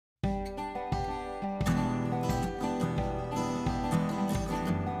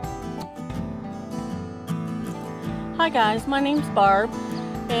Hi guys, my name's Barb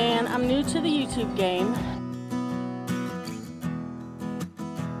and I'm new to the YouTube game.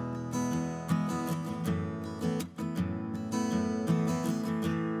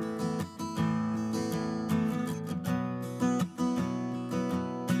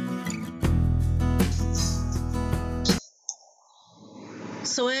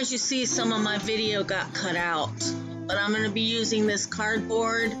 So as you see, some of my video got cut out, but I'm going to be using this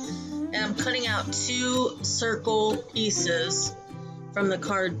cardboard, and I'm cutting out 2 circle pieces from the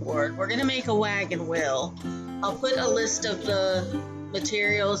cardboard. We're going to make a wagon wheel. I'll put a list of the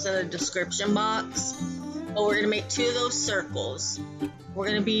materials in the description box, but we're going to make 2 of those circles. We're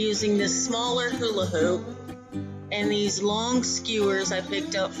going to be using this smaller hula hoop and these long skewers I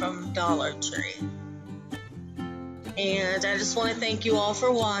picked up from Dollar Tree. And I just want to thank you all for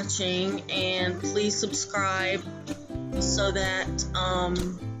watching, and please subscribe so that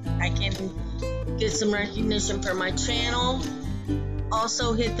I can get some recognition for my channel.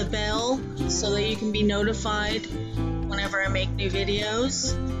 Also hit the bell so that you can be notified whenever I make new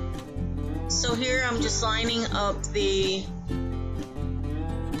videos. So here I'm just lining up the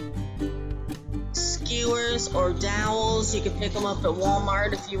skewers or dowels. You can pick them up at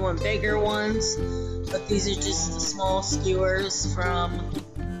Walmart if you want bigger ones, but these are just the small skewers from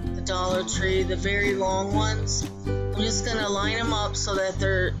the Dollar Tree, the very long ones. I'm just going to line them up so that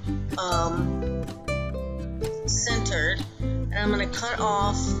they're centered, and I'm going to cut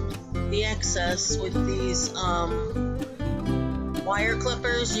off the excess with these wire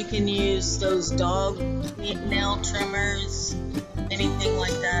clippers. You can use those dog nail trimmers, anything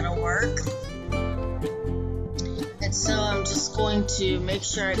like that'll work. And so I'm just going to make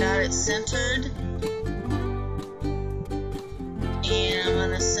sure I got it centered. And I'm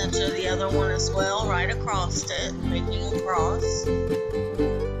going to center the other one as well, right across it, making a cross.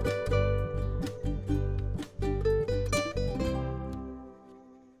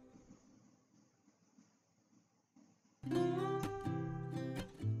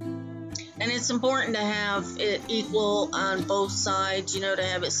 And it's important to have it equal on both sides, you know, to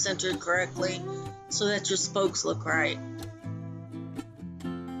have it centered correctly so that your spokes look right.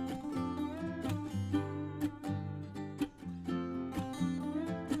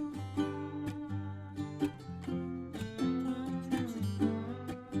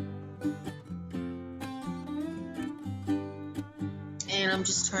 And I'm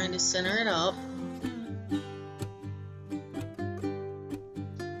just trying to center it up.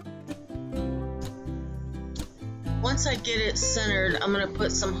 Once I get it centered, I'm going to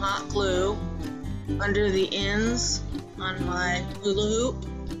put some hot glue under the ends on my hula hoop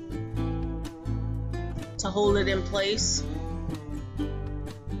to hold it in place.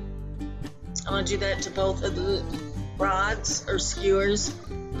 I'm going to do that to both of the rods or skewers.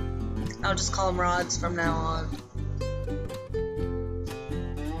 I'll just call them rods from now on.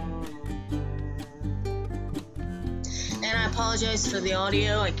 And I apologize for the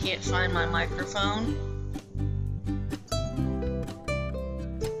audio, I can't find my microphone.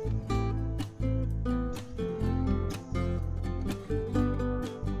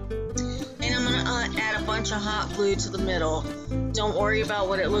 And I'm going to add a bunch of hot glue to the middle. Don't worry about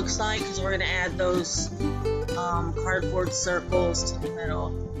what it looks like, because we're going to add those cardboard circles to the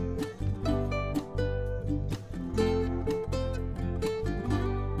middle.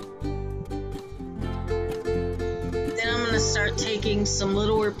 Start taking some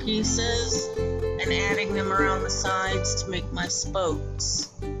littler pieces and adding them around the sides to make my spokes.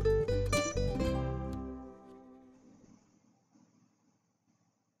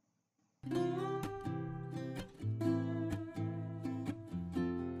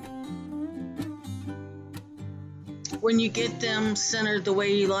 When you get them centered the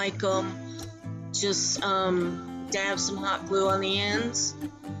way you like them, just dab some hot glue on the ends.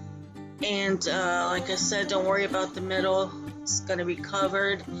 And like I said, don't worry about the middle, it's going to be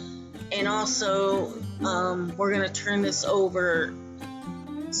covered. And also, we're going to turn this over,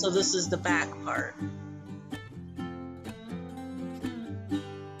 so this is the back part.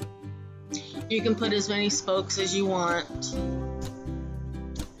 You can put as many spokes as you want,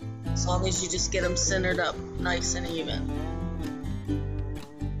 as long as you just get them centered up nice and even.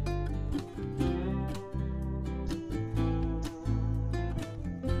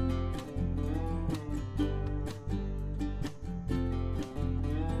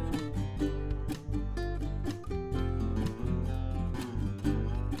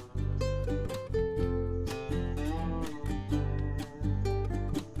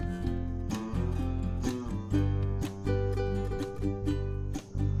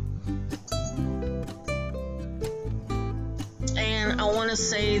 And I want to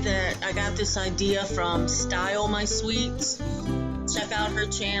say that I got this idea from Style My Sweets. Check out her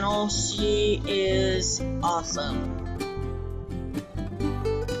channel. She is awesome.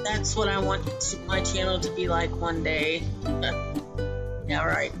 That's what I want my channel to be like one day. Yeah,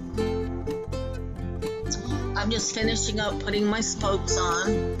 right. I'm just finishing up putting my spokes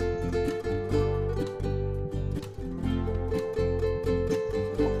on.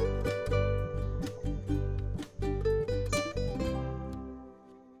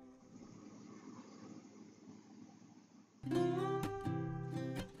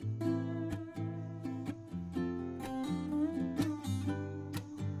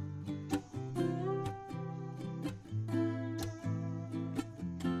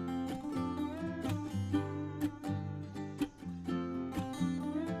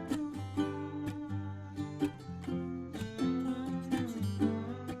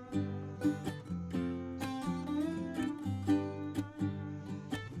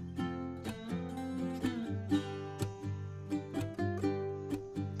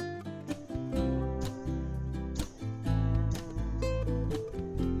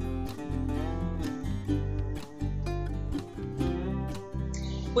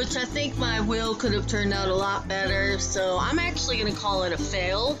 Which I think my wheel could have turned out a lot better, so I'm actually going to call it a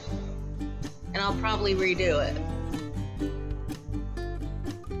fail, and I'll probably redo it.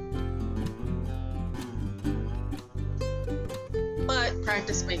 But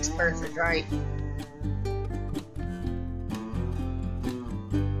practice makes perfect, right?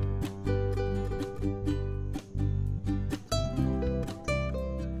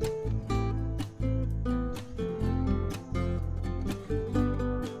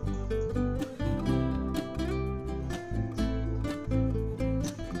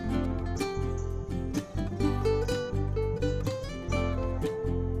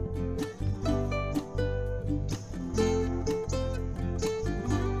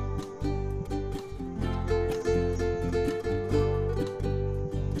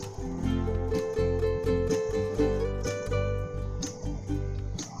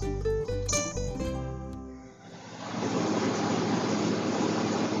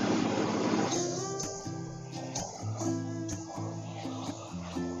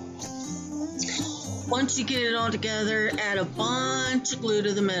 Once you get it all together, add a bunch of glue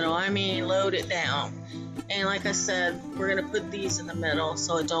to the middle. I mean, load it down. And like I said, we're going to put these in the middle,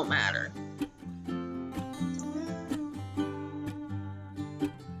 so it don't matter.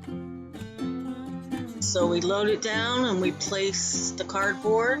 So we load it down and we place the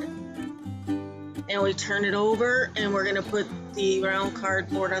cardboard. And we turn it over, and we're going to put the round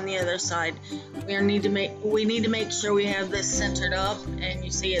cardboard on the other side. We need to make sure we have this centered up, and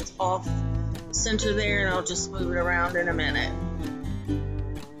you see it's off center there, and I'll just move it around in a minute.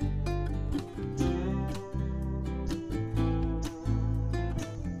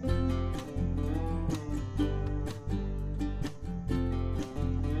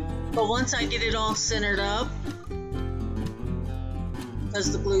 But once I get it all centered up,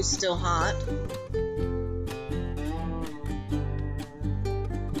 because the glue's still hot,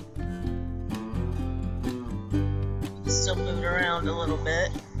 still move it around a little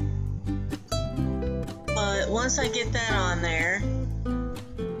bit. But once I get that on there,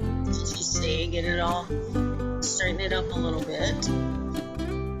 as you see, get it all, straighten it up a little bit.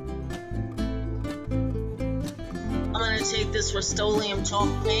 I'm going to take this Rust-Oleum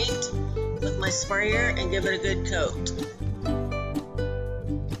chalk paint with my sprayer and give it a good coat.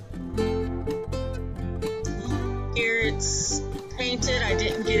 Here it's painted. I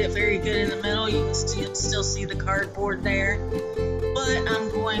didn't get it very good in the middle. You can still see the cardboard there. But I'm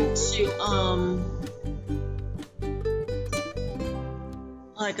going to,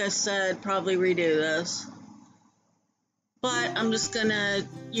 like I said, probably redo this. But I'm just gonna,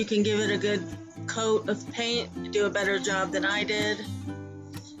 you can give it a good coat of paint to do a better job than I did.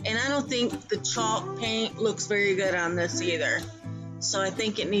 And I don't think the chalk paint looks very good on this either. So I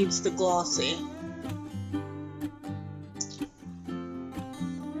think it needs the glossy.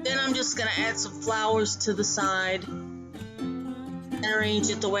 Then I'm just gonna add some flowers to the side and arrange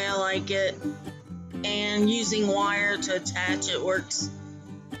it the way I like it. And using wire to attach it works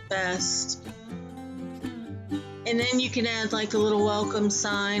best. And then you can add like a little welcome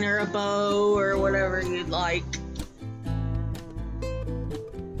sign or a bow or whatever you'd like.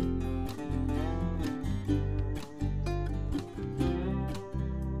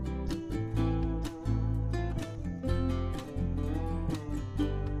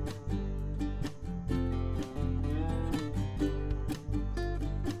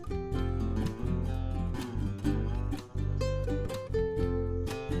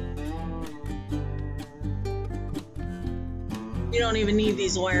 You don't even need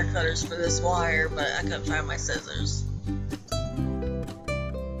these wire cutters for this wire, but I couldn't find my scissors.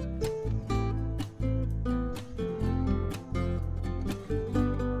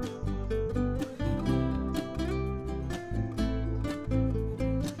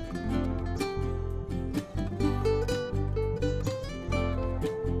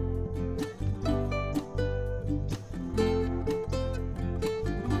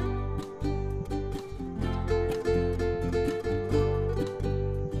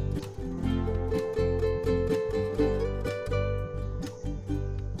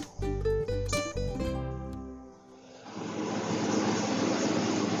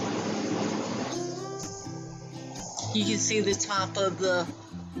 You can see the top of the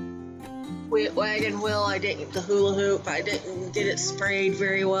wagon wheel. The hula hoop, I didn't get it sprayed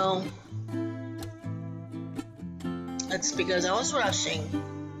very well. That's because I was rushing.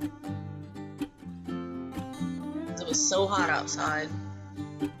 It was so hot outside.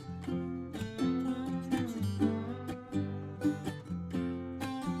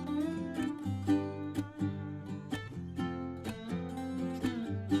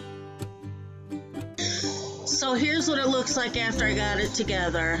 So here's what it looks like after I got it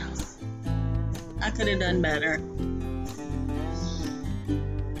together. I could have done better.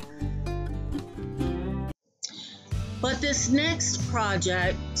 But this next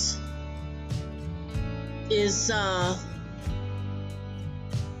project is a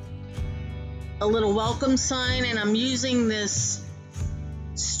little welcome sign, and I'm using this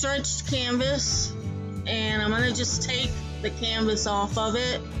stretched canvas, and I'm gonna just take the canvas off of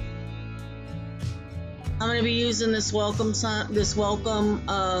it. I'm going to be using this welcome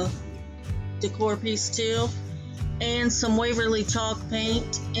decor piece too, and some Waverly chalk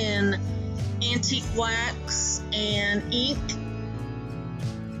paint and antique wax and ink.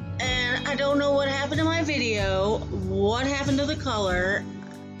 And I don't know what happened to my video, what happened to the color.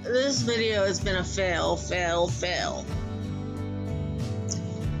 This video has been a fail.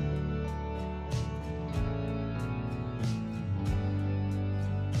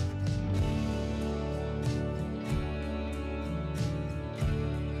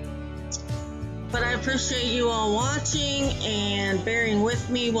 But I appreciate you all watching and bearing with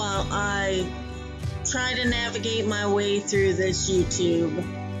me while I try to navigate my way through this YouTube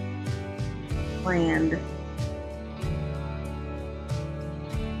land.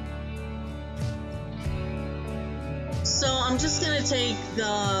 So I'm just going to take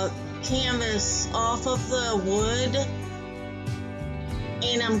the canvas off of the wood,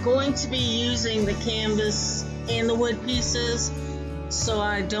 and I'm going to be using the canvas and the wood pieces. So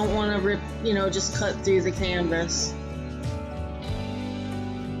I don't want to rip, just cut through the canvas.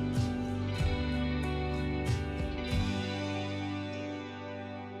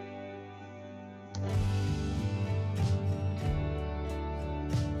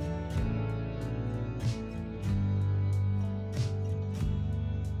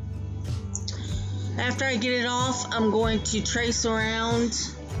 After I get it off, I'm going to trace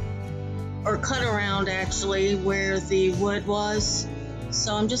around, or cut around actually, where the wood was.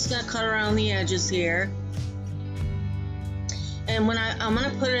 So I'm just going to cut around the edges here. And when I'm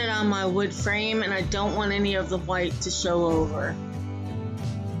going to put it on my wood frame, and I don't want any of the white to show over.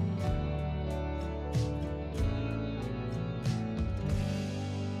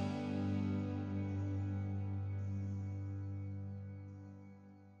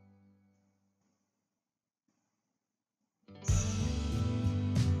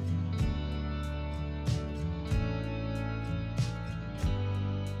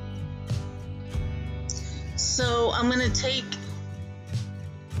 So I'm going to take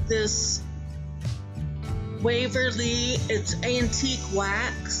this Waverly, it's antique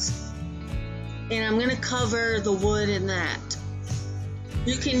wax, and I'm going to cover the wood in that.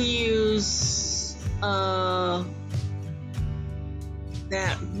 You can use that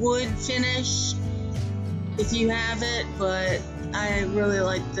wood finish if you have it, but I really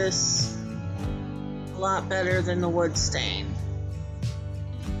like this a lot better than the wood stain.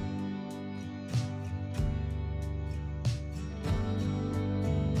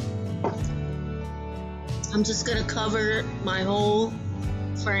 I'm just going to cover my whole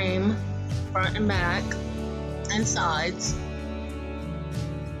frame, front and back, and sides.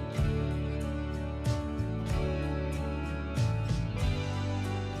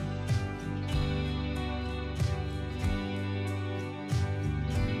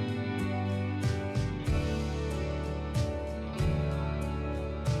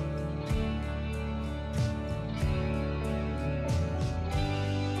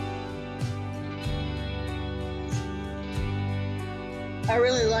 I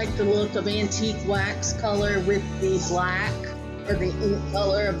really like the look of antique wax color with the black. or the ink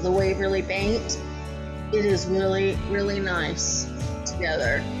color of the Waverly paint. It is really, really nice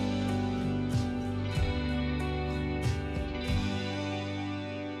together.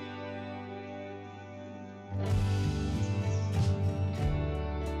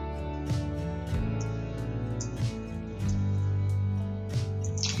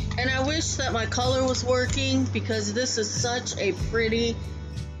 And I wish that my color was working because this is such a pretty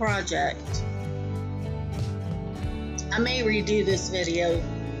project. I may redo this video.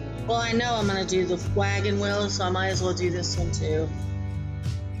 Well, I know I'm going to do the wagon wheel, so I might as well do this one too.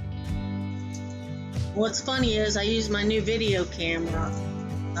 What's funny is I use my new video camera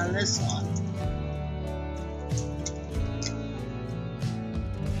on this one.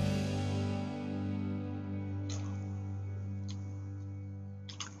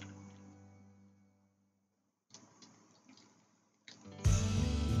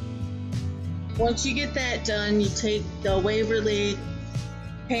 Once you get that done, you take the Waverly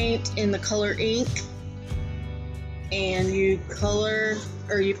paint in the color ink and you paint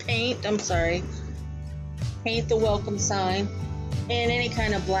the welcome sign, and any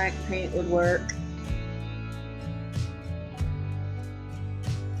kind of black paint would work.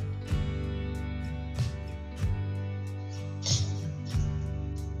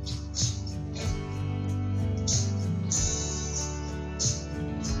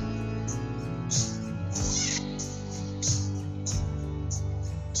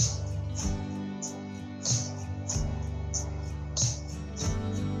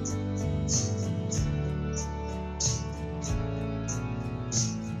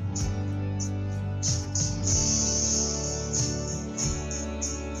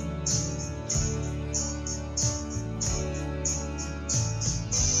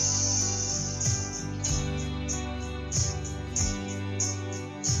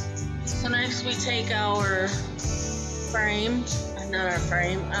 So next we take our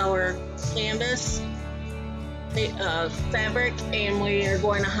our canvas fabric, and we are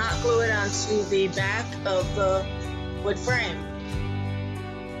going to hot glue it onto the back of the wood frame.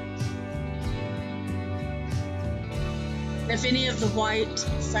 If any of the white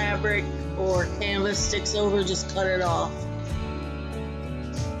fabric or canvas sticks over, just cut it off.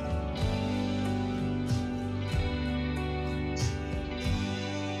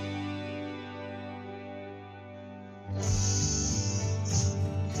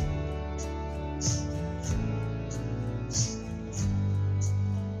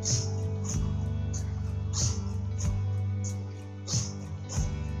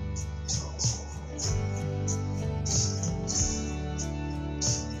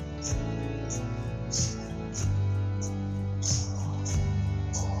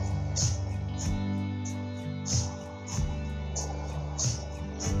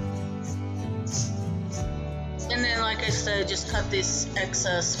 And then, like I said, just cut this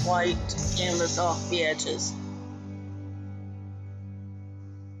excess white canvas off the edges.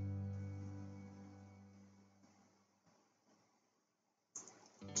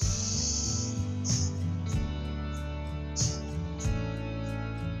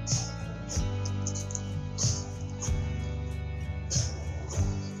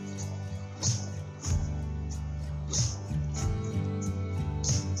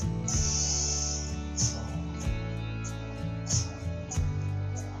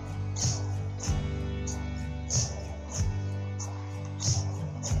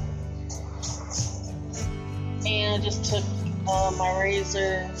 And I just took my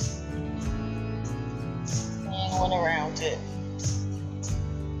razor and went around it.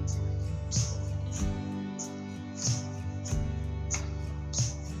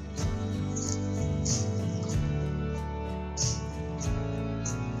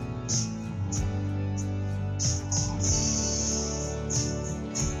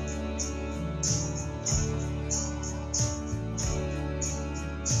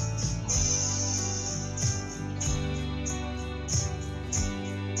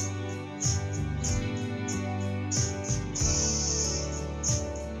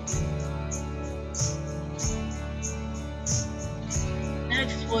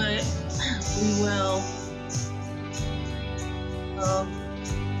 Next, what we will,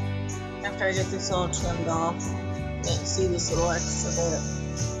 after I get this all trimmed off, let's see this little extra bit.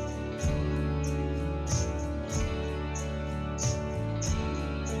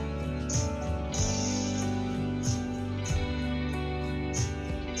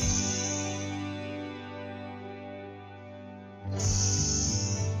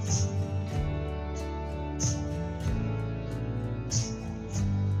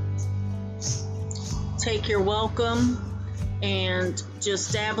 Take your welcome and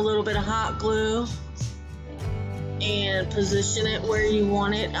just dab a little bit of hot glue and position it where you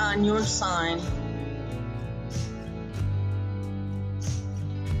want it on your sign.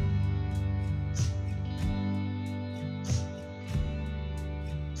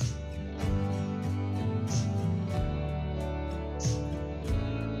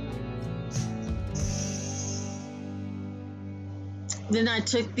 Then I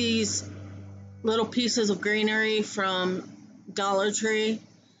took these little pieces of greenery from Dollar Tree,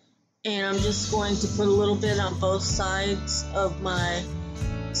 and I'm just going to put a little bit on both sides of my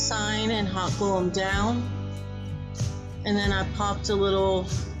sign and hot glue them down. And then I popped a little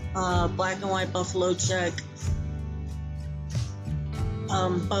black and white buffalo check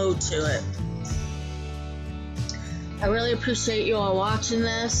bow to it. I really appreciate you all watching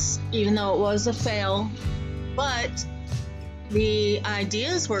this, even though it was a fail, but the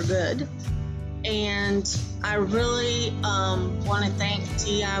ideas were good, and I really want to thank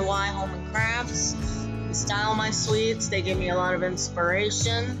DIY Home and Crafts and Style My Sweets. They give me a lot of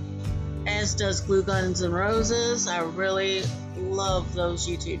inspiration, as does Glue Guns and Roses. I really love those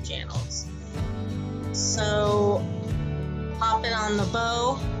YouTube channels. So pop it on the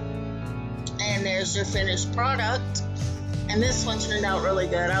bow, and there's your finished product. And this one turned out really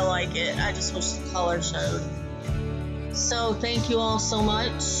good. I like it. I just wish the color showed. So thank you all so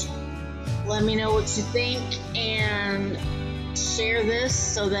much. Let me know what you think and share this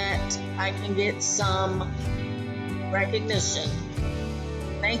so that I can get some recognition.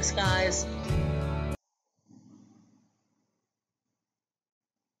 Thanks, guys.